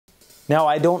Now,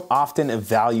 I don't often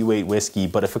evaluate whiskey,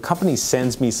 but if a company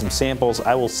sends me some samples,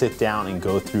 I will sit down and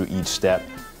go through each step.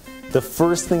 The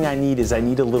first thing I need is I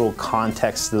need a little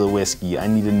context to the whiskey. I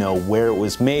need to know where it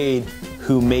was made,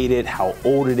 who made it, how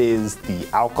old it is, the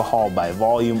alcohol by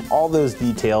volume. All those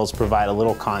details provide a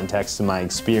little context to my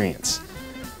experience.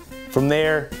 From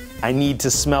there, I need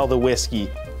to smell the whiskey,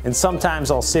 and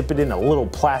sometimes I'll sip it in a little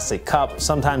plastic cup,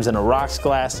 sometimes in a rocks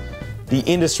glass. The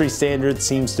industry standard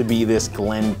seems to be this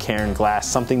Glencairn glass,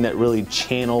 something that really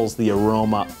channels the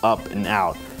aroma up and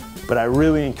out. But I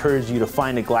really encourage you to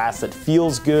find a glass that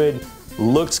feels good,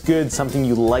 looks good, something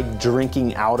you like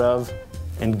drinking out of,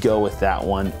 and go with that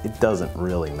one. It doesn't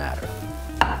really matter.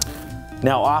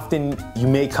 Now, often you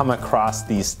may come across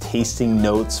these tasting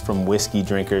notes from whiskey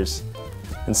drinkers,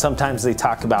 and sometimes they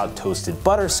talk about toasted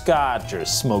butterscotch or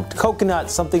smoked coconut,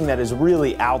 something that is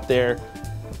really out there.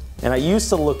 And I used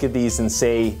to look at these and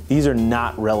say, these are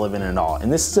not relevant at all.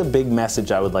 And this is a big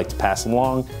message I would like to pass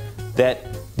along, that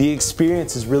the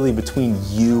experience is really between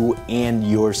you and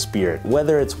your spirit.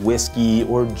 Whether it's whiskey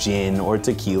or gin or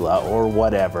tequila or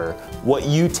whatever, what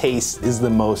you taste is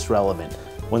the most relevant.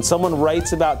 When someone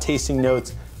writes about tasting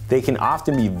notes, they can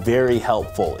often be very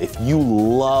helpful. If you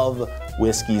love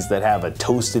whiskeys that have a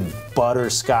toasted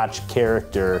butterscotch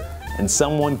character and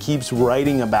someone keeps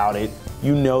writing about it,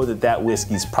 you know that that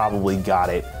whiskey's probably got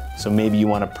it. So maybe you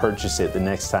want to purchase it the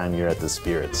next time you're at the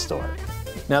spirit store.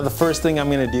 Now, the first thing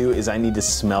I'm going to do is I need to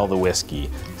smell the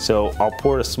whiskey. So I'll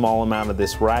pour a small amount of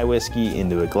this rye whiskey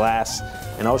into a glass,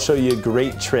 and I'll show you a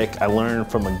great trick I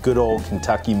learned from a good old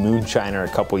Kentucky moonshiner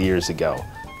a couple years ago.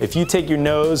 If you take your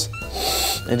nose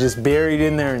and just bury it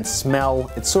in there and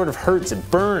smell, it sort of hurts,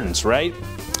 it burns, right?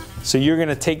 So you're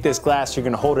gonna take this glass, you're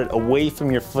gonna hold it away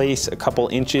from your face a couple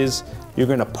inches, you're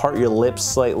gonna part your lips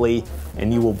slightly,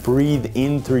 and you will breathe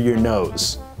in through your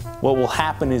nose. What will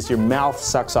happen is your mouth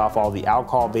sucks off all the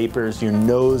alcohol vapors, your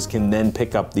nose can then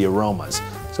pick up the aromas.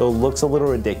 So it looks a little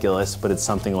ridiculous, but it's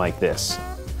something like this.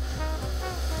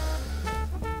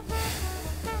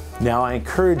 Now, I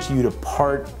encourage you to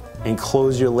part and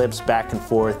close your lips back and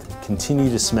forth,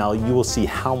 continue to smell. You will see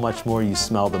how much more you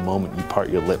smell the moment you part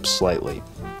your lips slightly.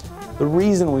 The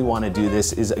reason we want to do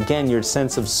this is, again, your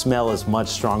sense of smell is much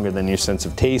stronger than your sense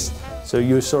of taste, so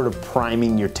you're sort of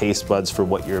priming your taste buds for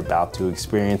what you're about to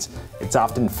experience. It's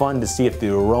often fun to see if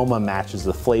the aroma matches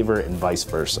the flavor and vice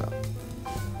versa.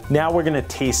 Now we're going to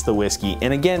taste the whiskey,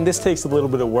 and again, this takes a little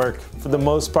bit of work. For the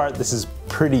most part, this is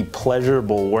pretty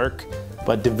pleasurable work,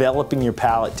 but developing your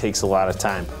palate takes a lot of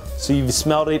time. So you've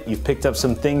smelled it, you've picked up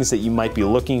some things that you might be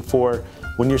looking for.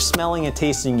 When you're smelling and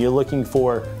tasting, you're looking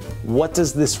for, what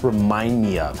does this remind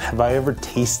me of? Have I ever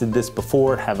tasted this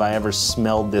before? Have I ever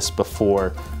smelled this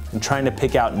before? I'm trying to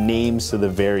pick out names to the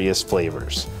various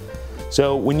flavors.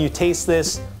 So when you taste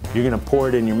this, you're gonna pour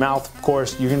it in your mouth, of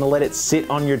course. You're gonna let it sit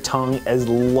on your tongue as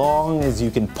long as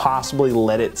you can possibly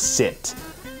let it sit.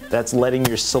 That's letting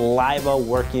your saliva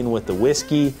work in with the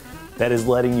whiskey. That is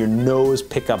letting your nose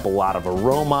pick up a lot of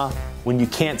aroma. When you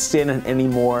can't stand it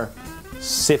anymore,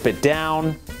 sip it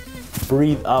down,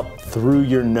 breathe up through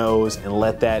your nose, and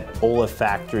let that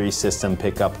olfactory system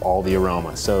pick up all the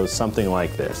aroma. So something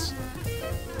like this.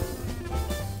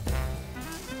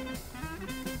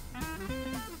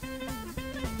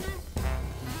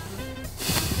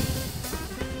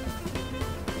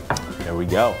 There we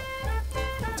go.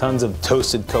 Tons of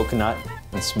toasted coconut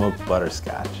and smoked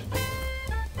butterscotch.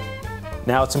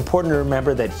 Now, it's important to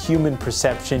remember that human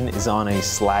perception is on a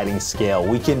sliding scale.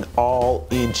 We can all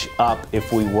inch up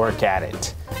if we work at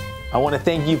it. I want to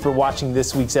thank you for watching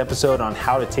this week's episode on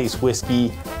how to taste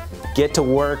whiskey. Get to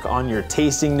work on your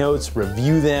tasting notes,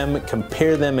 review them,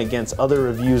 compare them against other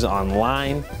reviews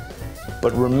online.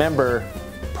 But remember,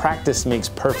 practice makes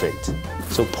perfect.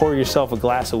 So pour yourself a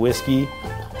glass of whiskey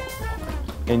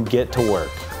and get to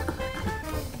work.